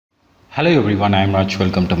Hello everyone, I am Raj.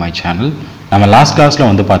 Welcome to my channel. நம்ம last கிளாஸ்ல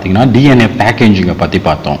வந்து பாத்தீங்கன்னா DNA பேக்கேஜிங்கை பத்தி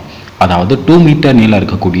பார்த்தோம். அதாவது 2 மீட்டர் நீளம்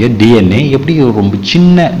இருக்கக்கூடிய DNA எப்படி ரொம்ப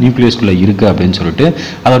சின்ன நியூக்ளியஸ்குள்ள இருக்கு அப்படினு சொல்லிட்டு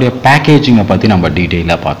அதோட பேக்கேஜிங்கை பத்தி நம்ம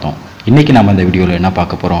டீடைலா பார்த்தோம். இன்னைக்கு நம்ம இந்த வீடியோல என்ன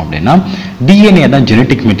பார்க்க போறோம் அப்படினா DNA தான்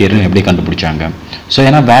ஜெனடிக் மெட்டீரியல் எப்படி கண்டுபிடிச்சாங்க. சோ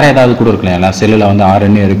ஏனா வேற ஏதாவது கூட இருக்கலாம். செல்லுல வந்து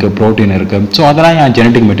RNA இருக்கு, புரோட்டீன் இருக்கு. சோ அதெல்லாம் ஏன்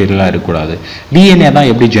ஜெனடிக் மெட்டீரியலா இருக்க கூடாது. DNA தான்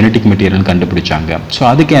எப்படி ஜெனடிக் மெட்டீரியல் கண்டுபிடிச்சாங்க. சோ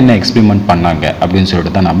அதுக்கு என்ன எக்ஸ்பெரிமென்ட் பண்ணாங்க அப்படினு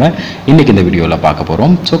சொல்லிட்டு தான் நம்ம இன்னைக்கு இந்த வீடியோல பார்க்க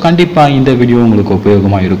போறோம். சோ கண்டிப்பா இந்த வீடியோ உங்களுக்கு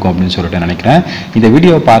உபயோகமா இருக்கும் அப்படினு சொல்லிட்டு நினைக்கிறேன். இந்த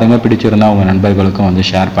வீடியோ பாருங்க, பிடிச்சிருந்தா உங்க நண்பர்களுக்கும் வந்து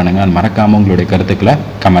ஷேர் பண்ணுங்க. மறக்காம உங்களுடைய கருத்துக்களை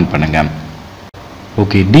கமெண்ட் பண்ணுங்க.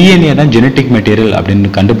 ஓகே, DNA தான் ஜெனடிக் மெட்டீரியல் அப்படின்னு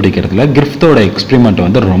கண்டுபிடிக்கிறதுல கிரிஃபித்தோட எக்ஸ்பெரிமெண்ட்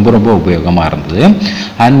வந்து ரொம்ப உபயோகமாக இருந்தது.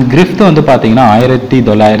 அண்ட் கிரிஃபித் வந்து பார்த்தீங்கன்னா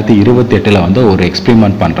 1928 வந்து ஒரு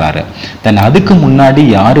எக்ஸ்பெரிமெண்ட் பண்ணுறாரு. தென் அதுக்கு முன்னாடி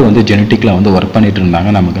யார் வந்து ஜெனட்டிக்கில் வந்து ஒர்க் பண்ணிட்டு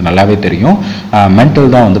இருந்தாங்க நமக்கு நல்லாவே தெரியும்.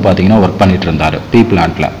 மெண்டல் தான் வந்து பார்த்தீங்கன்னா ஒர்க் பண்ணிட்டு இருந்தார் பீ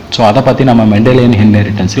பிளான்ட்ல. ஸோ அதை பற்றி நம்ம மெண்டலியன்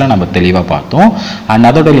இன்ஹெரிட்டன்ஸில் நம்ம தெளிவாக பார்த்தோம். அண்ட்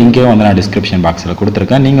அதோட லிங்கே வந்து நான் டிஸ்கிரிப்ஷன் பாக்ஸில்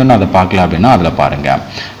கொடுத்துருக்கேன். நீங்கள் இன்னும் அதை பார்க்கல அப்படின்னா அதில் பாருங்கள்.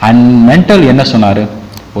 அண்ட் மெண்டல் என்ன சொன்னார்,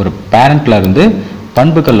 ஒரு பேரண்ட்ல இருந்து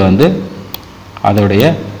பண்புகள் வந்து அதோடைய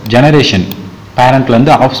ஜெனரேஷன்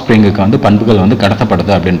பேரண்ட்லேருந்து ஆஃப் ஸ்ப்ரிங்குக்கு வந்து பண்புகள் வந்து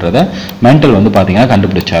கடத்தப்படுது அப்படின்றத மெண்டல் வந்து பார்த்தீங்கன்னா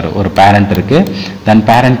கண்டுபிடிச்சார். ஒரு பேரண்ட் இருக்குது, தென்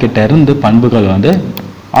பேரண்ட் கிட்ட இருந்து பண்புகள் வந்து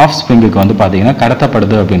ஆஃப் ஸ்ப்ரிங்குக்கு வந்து பார்த்தீங்கன்னா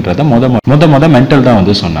கடத்தப்படுது அப்படின்றத முத மெண்டல் தான்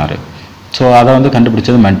வந்து சொன்னார். ஸோ அதை வந்து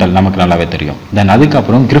கண்டுபிடிச்சது மெண்டல், நமக்கு நல்லாவே தெரியும். தென்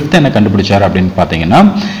அதுக்கப்புறம் கிரிஃபித் என்ன கண்டுபிடிச்சார் அப்படின்னு பார்த்தீங்கன்னா,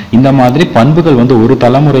 இந்த மாதிரி பண்புகள் வந்து ஒரு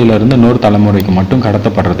தலைமுறையிலிருந்து இன்னொரு தலைமுறைக்கு மட்டும்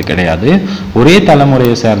கடத்தப்படுறது கிடையாது. ஒரே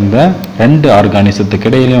தலைமுறையை சேர்ந்த 2 ஆர்கானிசத்துக்கு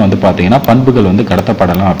இடையிலையும் வந்து பார்த்தீங்கன்னா பண்புகள் வந்து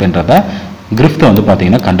கடத்தப்படலாம் அப்படின்றத கிரிஃபித் வந்து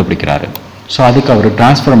பார்த்தீங்கன்னா கண்டுபிடிக்கிறாரு. ஸோ அதுக்கு அவர்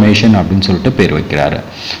டிரான்ஸ்ஃபர்மேஷன் அப்படின்னு சொல்லிட்டு பேர் வைக்கிறாரு.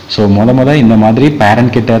 ஸோ முத இந்த மாதிரி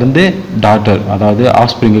பேரண்ட் கிட்ட இருந்து டாட்டர், அதாவது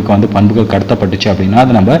ஆஃப் ஸ்ப்ரிங்குக்கு வந்து பண்புகள் கடத்தப்பட்டுச்சு அப்படின்னா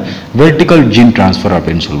அது நம்ம வெர்டிக்கல் ஜீன் டிரான்ஸ்ஃபர்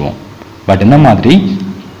அப்படின்னு சொல்லுவோம். பட் இந்த மாதிரி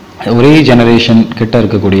ஒரே ஜெனரேஷன் கிட்ட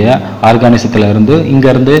இருக்கக்கூடிய ஆர்கானிசத்துல இருந்து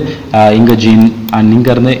இங்க ஜீன் அண்ட்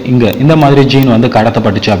இங்க இந்த மாதிரி ஜீன் வந்து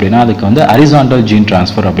கடத்தப்பட்டுச்சு அப்படின்னா அதுக்கு வந்து ஹரிசாண்டல் ஜீன்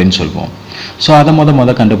டிரான்ஸ்ஃபர் அப்படின்னு சொல்லுவோம். ஸோ அதை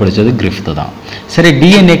முத கண்டுபிடிச்சது கிரிஃபித் தான். சரி,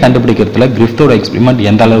 DNA கண்டுபிடிக்கிறதுல கிரிஃபித்தோட எக்ஸ்பெரிமெண்ட்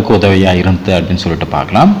எந்த அளவுக்கு உதவியா இருந்தது அப்படின்னு சொல்லிட்டு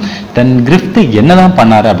பார்க்கலாம். தென் கிரிஃபித் என்னதான்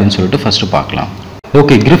பண்ணாரு அப்படின்னு சொல்லிட்டு ஃபர்ஸ்ட் பார்க்கலாம்.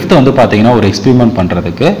 ஓகே, கிரிஃபித் வந்து பார்த்தீங்கன்னா ஒரு எக்ஸ்பெரிமெண்ட்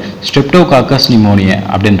பண்ணுறதுக்கு ஸ்ட்ரெப்டோகாக்கஸ் நிமோனியா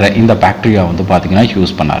அப்படின்ற இந்த பாக்டீரியா வந்து பார்த்தீங்கன்னா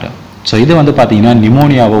யூஸ் பண்ணாரு. ஸோ இது வந்து பார்த்தீங்கன்னா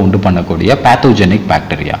நிமோனியாவை உண்டு பண்ணக்கூடிய பேத்தோஜெனிக்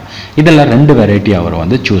பாக்டீரியா. இதில் 2 வெரைட்டி அவர்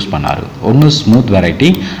வந்து சூஸ் பண்ணார். ஒன்று ஸ்மூத் வெரைட்டி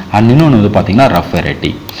அண்ட் இன்னொன்று வந்து பார்த்தீங்கன்னா ரஃப்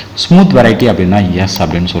வெரைட்டி. ஸ்மூத் வெரைட்டி அப்படின்னா எஸ்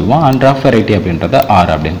அப்படின்னு சொல்லுவோம், அண்ட் ரஃப் வெரைட்டி அப்படின்றத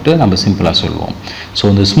ஆர் அப்படின்ட்டு நம்ம சிம்பிளாக சொல்லுவோம். ஸோ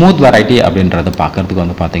இந்த ஸ்மூத் வெரைட்டி அப்படின்றத பார்க்கறதுக்கு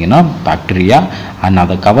வந்து பார்த்தீங்கன்னா பாக்டீரியா அண்ட்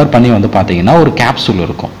அதை கவர் பண்ணி வந்து பார்த்தீங்கன்னா ஒரு கேப்சூல்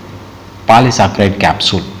இருக்கும், பாலிசாக்கரைட்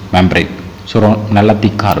கேப்சூல் மெம்பரேன். ஸோ நல்லா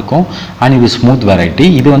திக்காக இருக்கும். அண்ட் இது ஸ்மூத் வெரைட்டி.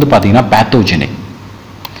 இது வந்து பார்த்தீங்கன்னா பேத்தோஜெனிக்.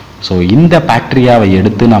 ஸோ இந்த பாக்டீரியாவை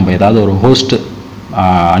எடுத்து நம்ம ஏதாவது ஒரு ஹோஸ்ட்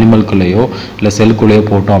அனிமல்குள்ளேயோ இல்லை செல்குள்ளேயோ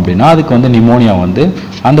போட்டோம் அப்படின்னா அதுக்கு வந்து நிமோனியா வந்து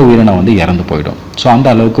அந்த உயிரினம் வந்து இறந்து போயிடும். ஸோ அந்த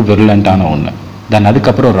அளவுக்கு விருலண்டான ஒன்று. தென்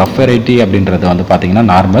அதுக்கப்புறம் ரஃப் வெரைட்டி அப்படின்றது வந்து பார்த்தீங்கன்னா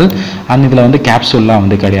நார்மல் அண்ட் இதில் வந்து கேப்சூல்லாம்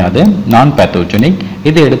வந்து கிடையாது, நான் பேத்தோஜெனிக்.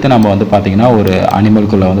 இதை எடுத்து நம்ம வந்து பார்த்தீங்கன்னா ஒரு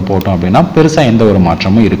அனிமல்குள்ளே வந்து போட்டோம் அப்படின்னா பெருசாக எந்த ஒரு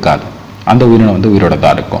மாற்றமும் இருக்காது, அந்த உயிரினம் வந்து உயிரோட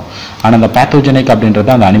தான் இருக்கும். ஆனால் அந்த பேத்தோஜெனிக்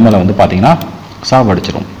அப்படின்றது அந்த அனிமலை வந்து பார்த்தீங்கன்னா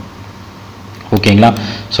சாவடிச்சிடும். ஓகேங்களா?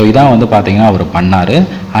 ஸோ இதான் வந்து பார்த்தீங்கன்னா அவர் பண்ணார்.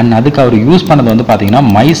 அண்ட் அதுக்கு அவர் யூஸ் பண்ணது வந்து பார்த்தீங்கன்னா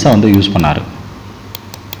மைஸை வந்து யூஸ் பண்ணார்.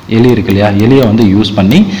 எலி இருக்கு இல்லையா, எலியை வந்து யூஸ்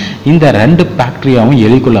பண்ணி இந்த 2 பாக்டீரியாவும்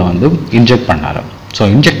எலிக்குள்ளே வந்து இன்ஜெக்ட் பண்ணார். ஸோ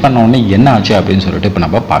இன்ஜெக்ட் பண்ண உடனே என்ன ஆச்சு அப்படின்னு சொல்லிட்டு இப்போ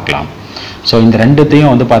நம்ம பார்க்கலாம். ஸோ இந்த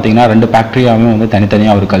 2த்தையும் வந்து பார்த்தீங்கன்னா 2 பாக்டீரியாவையும் வந்து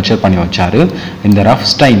தனித்தனியாக அவர் கல்ச்சர் பண்ணி வச்சார். இந்த ரஃப்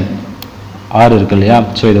ஸ்டைன் ஆர் இருக்கு இல்லையா,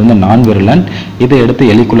 ஸோ இது வந்து நான் விரலன். இதை எடுத்து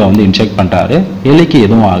எலிக்குள்ளே வந்து இன்ஜெக்ட் பண்ணுறாரு. எலிக்கு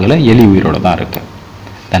எதுவும் ஆகலை, எலி உயிரோட தான் இருக்குது.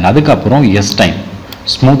 தென் அதுக்கப்புறம் எஸ்டைன்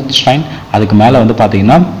ஸ்மூத் ஸ்டைன், அதுக்கு மேலே வந்து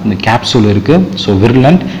பார்த்தீங்கன்னா இந்த கேப்சூல் இருக்குது. ஸோ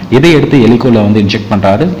விர்லண்ட் இதை எடுத்து எலிக்குள்ளே வந்து இன்ஜெக்ட்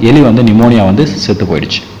பண்ணுறாரு. எலி வந்து நிமோனியா வந்து செத்து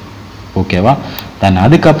போயிடுச்சு. ஓகேவா? தென்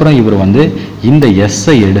அதுக்கப்புறம் இவர் வந்து இந்த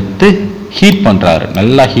எஸ்ஸை எடுத்து ஹீட் பண்ணுறாரு,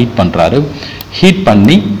 நல்லா ஹீட் பண்ணுறாரு. ஹீட்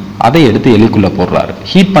பண்ணி அதை எடுத்து எலிக்குள்ளே போடுறாரு.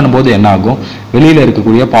 ஹீட் பண்ணும்போது என்ன ஆகும், வெளியில்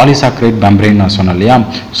இருக்கக்கூடிய பாலிசாக்கரைட் மெம்பரேன் நான் சொன்னேன் இல்லையா,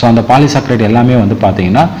 ஸோ அந்த பாலிசாக்கரைட் எல்லாமே வந்து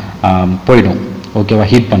பார்த்தீங்கன்னா போயிடும். ஓகேவா?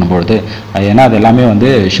 ஹீட் பண்ணும்பொழுது, ஏன்னா அது எல்லாமே வந்து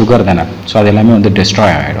சுகர் தானே, ஸோ அது எல்லாமே வந்து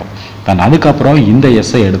டெஸ்ட்ராய் ஆகிடும். தென் அதுக்கப்புறம் இந்த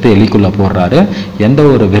எஸ்ஸை எடுத்து எலிக்குள்ளே போடுறாரு. எந்த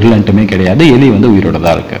ஒரு விரலண்ட்டுமே கிடையாது, எலி வந்து உயிரோட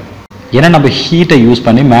தான் இருக்குது. ஏன்னா நம்ம ஹீட்டை யூஸ்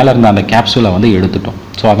பண்ணி மேலே இருந்த அந்த கேப்சூலை வந்து எடுத்துட்டோம்.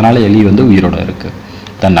 ஸோ அதனால் எலி வந்து உயிரோட இருக்குது.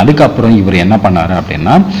 தென் அதுக்கப்புறம் இவர் என்ன பண்ணார்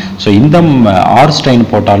அப்படின்னா, ஸோ இந்த ஆர் ஸ்டைன்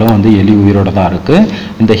போட்டாலும் வந்து எலி உயிரோட தான் இருக்குது,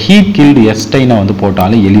 இந்த ஹீட் கில்டு எஸ்டைனை வந்து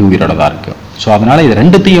போட்டாலும் எலி உயிரோட தான் இருக்குது. ஸோ அதனால் இது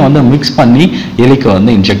 2த்தையும் வந்து மிக்ஸ் பண்ணி எலிக்கு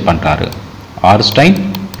வந்து இன்ஜெக்ட் பண்ணுறாரு. R stain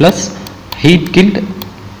plus heat guilt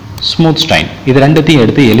smooth stain, இது 2த்தையும்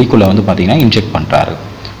எடுத்து எலிக்குள்ளே வந்து பார்த்தீங்கன்னா இன்ஜெக்ட் பண்ணுறாரு.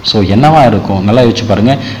 ஸோ என்னவா இருக்கும் நல்லா யோசிச்சு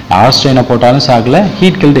பாருங்கள். ஆர் ஸ்ட்ரெயினை போட்டாலும் சாகலை,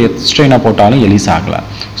 ஹீட் கில்டு எஸ் ஸ்ட்ரெயினை போட்டாலும் எலி சாகலை.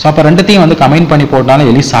 ஸோ அப்போ ரெண்டுத்தையும் வந்து கம்பைன் பண்ணி போட்டாலும்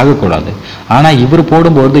எலி சாகக்கூடாது. ஆனால் இவர்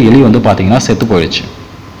போடும்போது எலி வந்து பார்த்தீங்கன்னா செத்து போயிடுச்சு.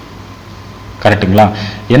 கரெக்டுங்களா?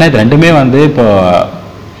 ஏன்னா இது ரெண்டுமே வந்து இப்போ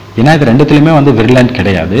இது ரெண்டுத்துலையுமே வந்து விர்லண்ட்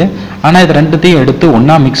கிடையாது. ஆனால் இது ரெண்டுத்தையும் எடுத்து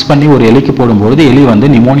ஒன்றா மிக்ஸ் பண்ணி ஒரு எலிக்கு போடும்போது எலி வந்து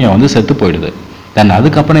நிமோனியா வந்து செத்து போயிடுது. தென்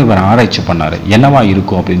அதுக்கப்புறம் இவர் ஆராய்ச்சி பண்ணார் என்னவா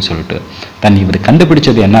இருக்கும் அப்படின்னு சொல்லிட்டு. தென் இவர்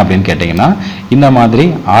கண்டுபிடிச்சது என்ன அப்படின்னு கேட்டிங்கன்னா, இந்த மாதிரி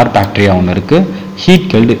ஆர் பாக்டீரியா ஒன்று இருக்குது, ஹீட்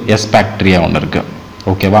கில்டு எஸ் பாக்டீரியா ஒன்று இருக்குது.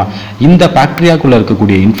 ஓகேவா? இந்த பாக்டீரியாக்குள்ளே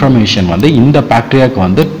இருக்கக்கூடிய இன்ஃபர்மேஷன் வந்து இந்த பாக்டீரியாவுக்கு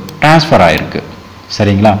வந்து டிரான்ஸ்ஃபர் ஆகிருக்கு.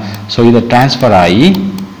 சரிங்களா? ஸோ இதை டிரான்ஸ்ஃபர் ஆகி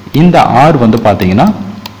இந்த ஆர் வந்து பார்த்தீங்கன்னா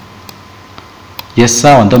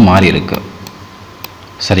எஸ்ஸாக வந்து மாறி இருக்கு.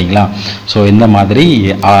 சரிங்களா? ஸோ இந்த மாதிரி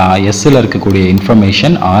எஸ்ஸில் இருக்கக்கூடிய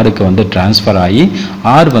இன்ஃபர்மேஷன் ஆருக்கு வந்து டிரான்ஸ்ஃபர் ஆகி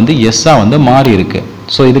ஆர் வந்து எஸ்ஸாக வந்து மாறி இருக்கு.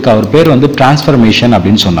 ஸோ இதுக்கு அவர் பேர் வந்து டிரான்ஸ்ஃபர்மேஷன்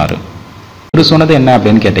அப்படின்னு சொன்னார். இவர் சொன்னது என்ன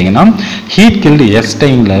அப்படின்னு கேட்டிங்கன்னா, ஹீட் கில்டு எஸ்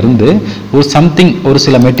ஸ்டெயின்ல இருந்து ஒரு சம்திங் ஒரு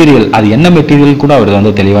சில மெட்டீரியல், அது என்ன மெட்டீரியல் கூட அவர்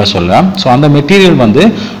வந்து தெளிவாக சொல்லலாம். ஸோ அந்த மெட்டீரியல் வந்து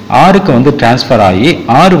ஆருக்கு வந்து டிரான்ஸ்ஃபர் ஆகி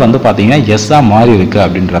ஆறு வந்து பார்த்தீங்கன்னா எஸ்ஸாக மாறி இருக்கு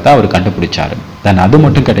அப்படின்றத அவர் கண்டுபிடிச்சாரு. தென் அது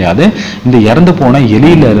மட்டும் கிடையாது, இந்த இறந்து போன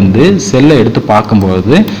எலியிலிருந்து செல்லை எடுத்து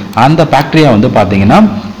பார்க்கும்போது அந்த பாக்டீரியா வந்து பார்த்தீங்கன்னா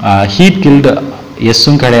ஹீட் கில்டு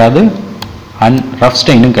எஸ்ஸும் கிடையாது அண்ட் ரஃப்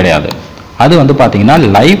ஸ்டெயினும் கிடையாது. அது வந்து பார்த்தீங்கன்னா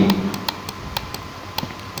லைவ்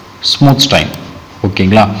ஸ்மூத் ஸ்டைன்.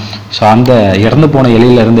 ஓகேங்களா? ஸோ அந்த இறந்து போன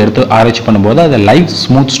எலியிலேருந்து எடுத்து ஆராய்ச்சி பண்ணும்போது அது லைவ்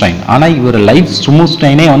ஸ்மூத் ஸ்டைன். ஆனால் இவர் லைவ் ஸ்மூத்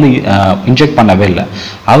ஸ்டைனே வந்து இன்ஜெக்ட் பண்ணவே இல்லை.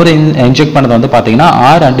 அவர் இன்ஜெக்ட் பண்ணது வந்து பார்த்தீங்கன்னா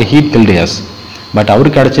R and heat guild S. But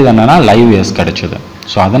அவருக்கு கிடைச்சது என்னன்னா லைவ் எஸ் கிடைச்சது.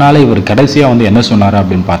 ஸோ அதனால் இவர் கடைசியாக வந்து என்ன சொன்னார்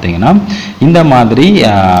அப்படின்னு பார்த்தீங்கன்னா, இந்த மாதிரி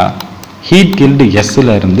ஹீட் கில்டு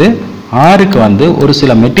எஸ்ஸில் இருந்து ஆருக்கு வந்து ஒரு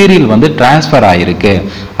சில மெட்டீரியல் வந்து டிரான்ஸ்ஃபர் ஆகிருக்கு,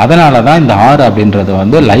 அதனால தான் இந்த ஆர் அப்படின்றது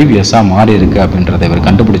வந்து லைவ் எஸ்ஸாக மாறி இருக்கு அப்படின்றத இவர்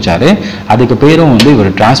கண்டுபிடிச்சாரு. அதுக்கு பேரும் வந்து இவர்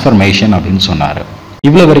டிரான்ஸ்ஃபர்மேஷன் அப்படின்னு சொன்னார்.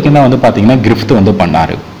 இவ்வளோ வரைக்கும் தான் வந்து பார்த்தீங்கன்னா கிரிஃபித் வந்து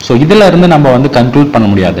பண்ணார். ஸோ இதில் இருந்து நம்ம வந்து கன்க்ளூட் பண்ண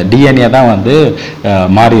முடியாது டிஎன்ஏ தான் வந்து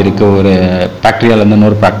மாறி இருக்கு, ஒரு பாக்டீரியாலேருந்து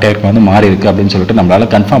இன்னொரு பாக்டீரியாவுக்கு வந்து மாறி இருக்கு அப்படின்னு சொல்லிட்டு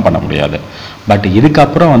நம்மளால் கன்ஃபார்ம் பண்ண முடியாது. பட்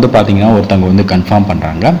இதுக்கப்புறம் வந்து பார்த்தீங்கன்னா ஒருத்தவங்க வந்து கன்ஃபார்ம்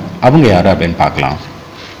பண்ணுறாங்க. அவங்க யார் அப்படின்னு பார்க்கலாம்.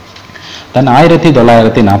 தென்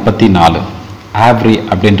 1944 ஆவ்ரி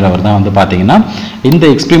அப்படின்றவர் தான் வந்து பார்த்தீங்கன்னா இந்த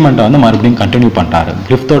எக்ஸ்பெரிமெண்ட்டை வந்து மறுபடியும் கண்டினியூ பண்ணுறாரு.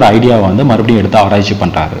 கிரிஃபித்தோட ஐடியாவை வந்து மறுபடியும் எடுத்து ஆராய்ச்சி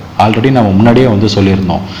பண்ணுறாரு. ஆல்ரெடி நம்ம முன்னாடியே வந்து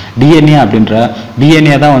சொல்லியிருந்தோம்,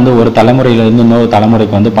 டிஎன்ஏ தான் வந்து ஒரு தலைமுறையிலேருந்து இன்னொரு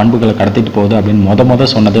தலைமுறைக்கு வந்து பண்புகளை கடத்திட்டு போகுது அப்படின்னு முத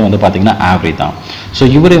சொன்னதே வந்து பார்த்தீங்கன்னா ஆவ்ரி தான். ஸோ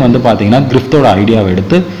இவரே வந்து பார்த்தீங்கன்னா கிரிஃபித்தோட ஐடியாவை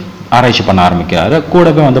எடுத்து ஆராய்ச்சி பண்ண ஆரம்பிக்கிறாரு.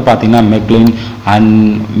 கூடவே வந்து பார்த்தீங்கன்னா மெக்லின் அண்ட்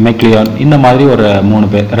மெக்லியான் இந்த மாதிரி ஒரு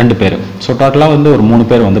 2 பேர். ஸோ டோட்டலாக வந்து ஒரு 3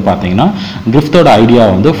 பேர் வந்து பார்த்தீங்கன்னா கிரிஃபித்தோட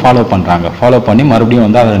ஐடியாவை வந்து ஃபாலோ பண்ணி மறுபடியும்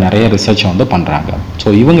வந்து அதில் நிறைய ரிசர்ச் வந்து பண்ணுறாங்க. ஸோ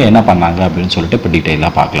இவங்க என்ன பண்ணாங்க அப்படின்னு சொல்லிட்டு இப்போ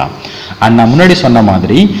டீட்டெயிலாக பார்க்கலாம். அண்ட் நான் முன்னாடி சொன்ன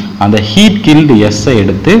மாதிரி அந்த ஹீட் கில்டு எஸ்ஸை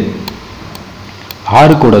எடுத்து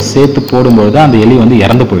ஆறு கூட சேர்த்து போடும்போது அந்த எலி வந்து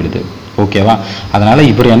இறந்து போயிடுது. ஓகேவா? அதனால்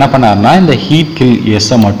இவர் என்ன பண்ணாருன்னா இந்த ஹீட் கில்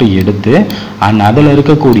எஸ்ஸை மட்டும் எடுத்து அண்ட் அதில்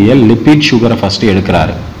இருக்கக்கூடிய லிப்பிட் சுகரை ஃபஸ்ட்டு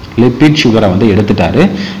எடுக்கிறாரு. லிப்பிட் சுகரை வந்து எடுத்துட்டாரு.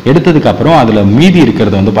 எடுத்ததுக்கப்புறம் அதில் மீதி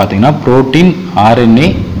இருக்கிறது வந்து பார்த்தீங்கன்னா புரோட்டீன், ஆர்என்ஏ,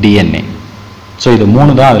 டிஎன்ஏ. ஸோ இது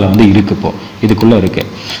 3 தான் அதில் வந்து இருக்கு, இப்போ இதுக்குள்ளே இருக்குது.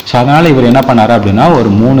 ஸோ அதனால் இவர் என்ன பண்ணார் அப்படின்னா ஒரு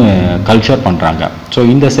 3 கல்ச்சர் பண்ணுறாங்க. ஸோ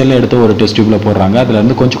இந்த செல்லை எடுத்து ஒரு டெஸ்ட் டியூப்பில் போடுறாங்க.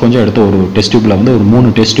 அதுலேருந்து கொஞ்சம் எடுத்து ஒரு டெஸ்ட் டியூப்பில் வந்து ஒரு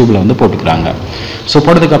 3 டெஸ்ட் டியூப்பில் வந்து போட்டுக்கிறாங்க. ஸோ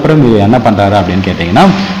போட்டதுக்கப்புறம் இவர் என்ன பண்ணுறாரு அப்படின்னு கேட்டிங்கன்னா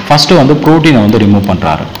ஃபஸ்ட்டு வந்து ப்ரோட்டீனை வந்து ரிமூவ்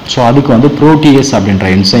பண்ணுறாரு. ஸோ அதுக்கு வந்து ப்ரோட்டியேஸ் அப்படின்ற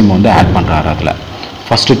என்சைம் வந்து ஆட் பண்ணுறாரு அதில்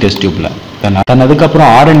ஃபஸ்ட்டு டெஸ்ட் டியூப்பில். தென் அதுக்கப்புறம்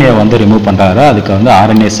ஆர்என்ஏ வந்து ரிமூவ் பண்ணுறாரு. அதுக்கு வந்து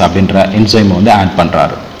ஆர்என்ஏஸ் அப்படின்ற என்சைம் வந்து ஆட்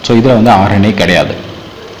பண்ணுறாரு. ஸோ இதில் வந்து ஆர்என்ஏ கிடையாது.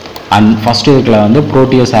 அண்ட் ஃபஸ்ட்டு இதுல வந்து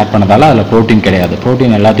ப்ரோட்டியஸ் ஆட் பண்ணதால அதில் ப்ரோட்டீன் கிடையாது.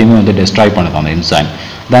 ப்ரோட்டீன் எல்லாத்தையுமே வந்து டெஸ்ட்ராய் பண்ணுது அந்த என்சைம்.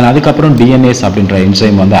 தென் அதுக்கப்புறம் டிஎன்ஏஸ் அப்படின்ற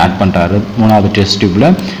என்சைம் வந்து ஆட் பண்ணுறாரு 3வது டெஸ்ட் டியூப்பில்.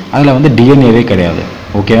 அதில் வந்து டிஎன்ஏவே கிடையாது.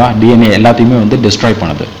 ஓகேவா? டிஎன்ஏ எல்லாத்தையுமே வந்து டெஸ்ட்ராய்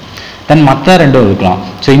பண்ணுது. தென் மற்ற 2 இருக்கலாம்.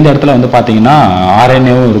 ஸோ இந்த இடத்துல வந்து பார்த்தீங்கன்னா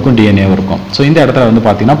ஆர்என்ஏவும் இருக்கும், டிஎன்ஏவும் இருக்கும். ஸோ இந்த இடத்துல வந்து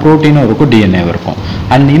பார்த்தீங்கன்னா ப்ரோட்டீனும் இருக்கும், டிஎன்ஏவும் இருக்கும்.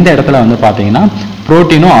 அண்ட் இந்த இடத்துல வந்து பார்த்தீங்கன்னா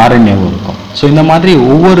ப்ரோட்டீனும் ஆர்என்ஏவும் இருக்கும். ஸோ இந்த மாதிரி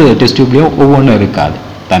ஒவ்வொரு டெஸ்ட் டியூப்லேயும் ஒவ்வொன்றும் இருக்காது.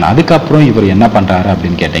 தென் அதுக்கப்புறம் இவர் என்ன பண்ணுறாரு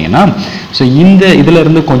அப்படின்னு கேட்டிங்கன்னா ஸோ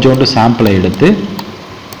இதிலேருந்து கொஞ்சோண்டு சாம்பிளை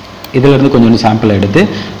எடுத்து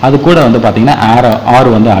அது கூட வந்து பார்த்தீங்கன்னா ஆர்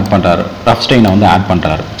வந்து ஆட் பண்ணுறாரு, ரஃப் ஸ்டெயினை வந்து ஆட்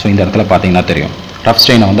பண்ணுறாரு. ஸோ இந்த இடத்துல பார்த்தீங்கன்னா தெரியும், ரஃப்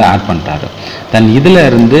ஸ்டெயினை வந்து ஆட் பண்ணுறாரு. தென் இதில்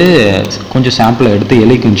இருந்து கொஞ்சம் சாம்பிளை எடுத்து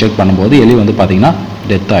எலிக்கு இன்ஜெக்ட் பண்ணும்போது எலி வந்து பார்த்தீங்கன்னா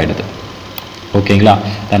டெத் ஆகிடுது. ஓகேங்களா?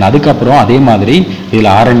 தென் அதுக்கப்புறம் அதே மாதிரி இதில்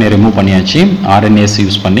ஆர்என்ஏ ரிமூவ் பண்ணியாச்சு, ஆர்என்ஏஸ்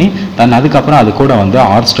யூஸ் பண்ணி. தென் அதுக்கப்புறம் அது கூட வந்து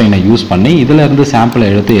ஆர் ஸ்ட்ரெயினை யூஸ் பண்ணி இதில் இருந்து சாம்பிளை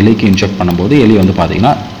எடுத்து எலிக்கு இன்ஜெக்ட் பண்ணும்போது எலி வந்து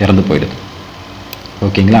பார்த்தீங்கன்னா இறந்து போயிடுது.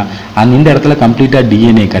 ஓகேங்களா. அண்ட் இந்த இடத்துல கம்ப்ளீட்டாக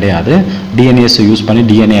டிஎன்ஏ கிடையாது, டிஎன்ஏஸை யூஸ் பண்ணி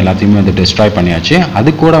டிஎன்ஏ எல்லாத்தையுமே வந்து டிஸ்ட்ராய் பண்ணியாச்சு. அது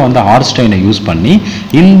கூட வந்து ஆர்ஸ்டைனை யூஸ் பண்ணி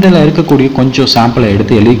இதில் இருக்கக்கூடிய கொஞ்சம் சாம்பிளை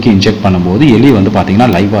எடுத்து எலிக்கு இன்ஜெக்ட் பண்ணும்போது எலி வந்து பார்த்தீங்கன்னா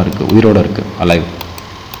லைவாக இருக்குது, உயிரோடு இருக்குது, அலைவ்.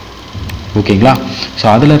 ஓகேங்களா. ஸோ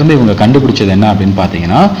அதிலிருந்து இவங்க கண்டுபிடிச்சது என்ன அப்படின்னு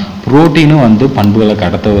பார்த்தீங்கன்னா, புரோட்டீனும் வந்து பண்புகளை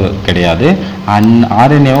கடத்துவது கிடையாது,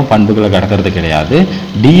 ஆர்என்ஏவும் பண்புகளை கடத்துறது கிடையாது,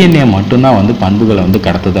 டிஎன்ஏ மட்டும்தான் வந்து பண்புகளை வந்து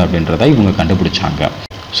கடத்துது அப்படின்றத இவங்க கண்டுபிடிச்சாங்க.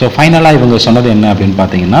 ஸோ ஃபைனலாக இவங்க சொன்னது என்ன அப்படின்னு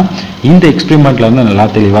பார்த்தீங்கன்னா, இந்த எக்ஸ்பெரிமெண்ட்ல வந்து நல்லா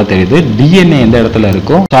தெளிவாக தெரியுது டிஎன்ஏ எந்த இடத்துல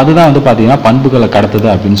இருக்கோ ஸோ அதுதான் வந்து பார்த்தீங்கன்னா பண்புகளை கடத்துது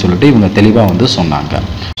அப்படின்னு சொல்லிட்டு இவங்க தெளிவாக வந்து சொன்னாங்க.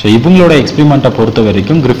 ஸோ இவங்களோட எக்ஸ்பெரிமெண்ட்டை பொறுத்த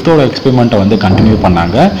வரைக்கும் கிரிஃப்த்தோட எக்ஸ்பெரிமெண்ட்டை வந்து கண்டினியூ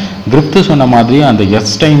பண்ணாங்க. கிரிஃப்த் சொன்ன மாதிரி அந்த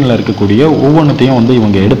எஸ்டைனில் இருக்கக்கூடிய ஒவ்வொன்றத்தையும் வந்து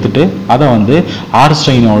இவங்க எடுத்துட்டு அதை வந்து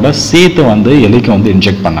ஆர்ஸ்டைனோட சேர்த்து வந்து எலிக்கு வந்து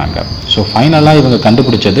இன்ஜெக்ட் பண்ணாங்க. ஸோ ஃபைனலாக இவங்க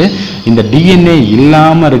கண்டுபிடிச்சது இந்த டிஎன்ஏ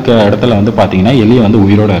இல்லாமல் இருக்கிற இடத்துல வந்து பார்த்தீங்கன்னா எலி வந்து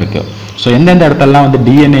உயிரோடு இருக்குது. ஸோ எந்தெந்த இடத்துலலாம் வந்து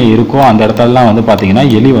டிஎன்ஏ இருக்கோ அந்த இடத்துலலாம் வந்து பார்த்தீங்கன்னா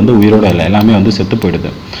எலி வந்து உயிரோடு இல்லை, எல்லாமே வந்து செத்து போயிடுது.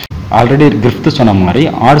 ஆல்ரெடி கிரிஃப்த் சொன்ன மாதிரி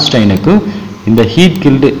ஆர்ஸ்டைனுக்கு இந்த ஹீட்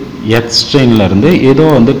கில்டு 𝐻்ஸ்டைன்லேருந்து ஏதோ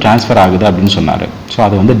வந்து டிரான்ஸ்ஃபர் ஆகுது அப்படின்னு சொன்னார். ஸோ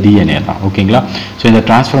அது வந்து டிஎன்ஏ தான். ஓகேங்களா. ஸோ இந்த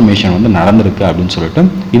டிரான்ஸ்ஃபர்மேஷன் வந்து நடந்திருக்கு அப்படின்னு சொல்லிட்டு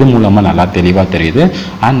இது மூலமாக நல்லா தெளிவாக தெரியுது.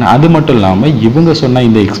 அண்ட் அது மட்டும் இல்லாமல் இவங்க சொன்ன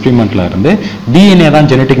இந்த எக்ஸ்பெரிமெண்ட்ல இருந்து டிஎன்ஏ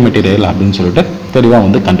தான் ஜெனட்டிக் மெட்டீரியல் அப்படின்னு சொல்லிட்டு தெளிவாக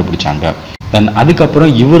வந்து கண்டுபிடிச்சாங்க. தென் அதுக்கப்புறம்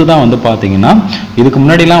இவர் தான் வந்து பார்த்தீங்கன்னா இதுக்கு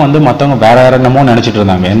முன்னாடிலாம் வந்து மற்றவங்க வேற வேற என்னமோ நினச்சிட்டு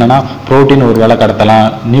இருந்தாங்க. என்னன்னா புரோட்டீன் ஒரு வேளை கடத்தலாம்,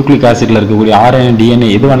 நியூக்ளிக் ஆசிட்ல இருக்கக்கூடிய ஆர்என்ஏ டிஎன்ஏ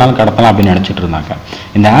எது வேணாலும் கடத்தலாம் அப்படின்னு நினச்சிட்டு இருந்தாங்க.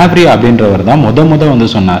 இந்த ஆவ்ரி அப்படின்றவர் தான் முத வந்து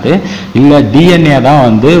சொன்னார், இல்லை டிஎன்ஏ தான்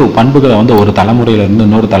வந்து பண்புகளை வந்து ஒரு தலைமுறையிலேருந்து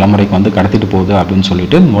இன்னொரு தலைமுறைக்கு வந்து கடத்திட்டு போகுது அப்படின்னு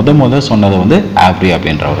சொல்லிட்டு முத சொன்னது வந்து ஆவ்ரி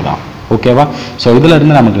அப்படின்றவர் தான். ஓகேவா. ஸோ இதில்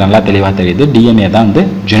இருந்து நமக்கு நல்லா தெளிவாக தெரியுது டிஎன்ஏ தான் வந்து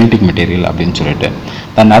ஜெனட்டிக் மெட்டீரியல் அப்படின்னு சொல்லிட்டு.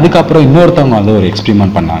 தென் அதுக்கப்புறம் இன்னொருத்தவங்க வந்து ஒரு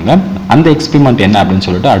எக்ஸ்பெரிமெண்ட் பண்ணாங்க. அந்த எக்ஸ்பெரிமெண்ட் என்ன அப்படின்னு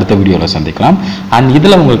சொல்லிட்டு அடுத்த வீடியோவில் சந்திக்கலாம். அண்ட்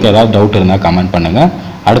இதில் உங்களுக்கு ஏதாவது டவுட் இருந்தால் கமெண்ட் பண்ணுங்கள்,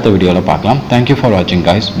 அடுத்த வீடியோவில் பார்க்கலாம். தேங்க்யூ ஃபார் வாட்சிங்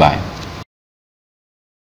கைஸ். பாய்.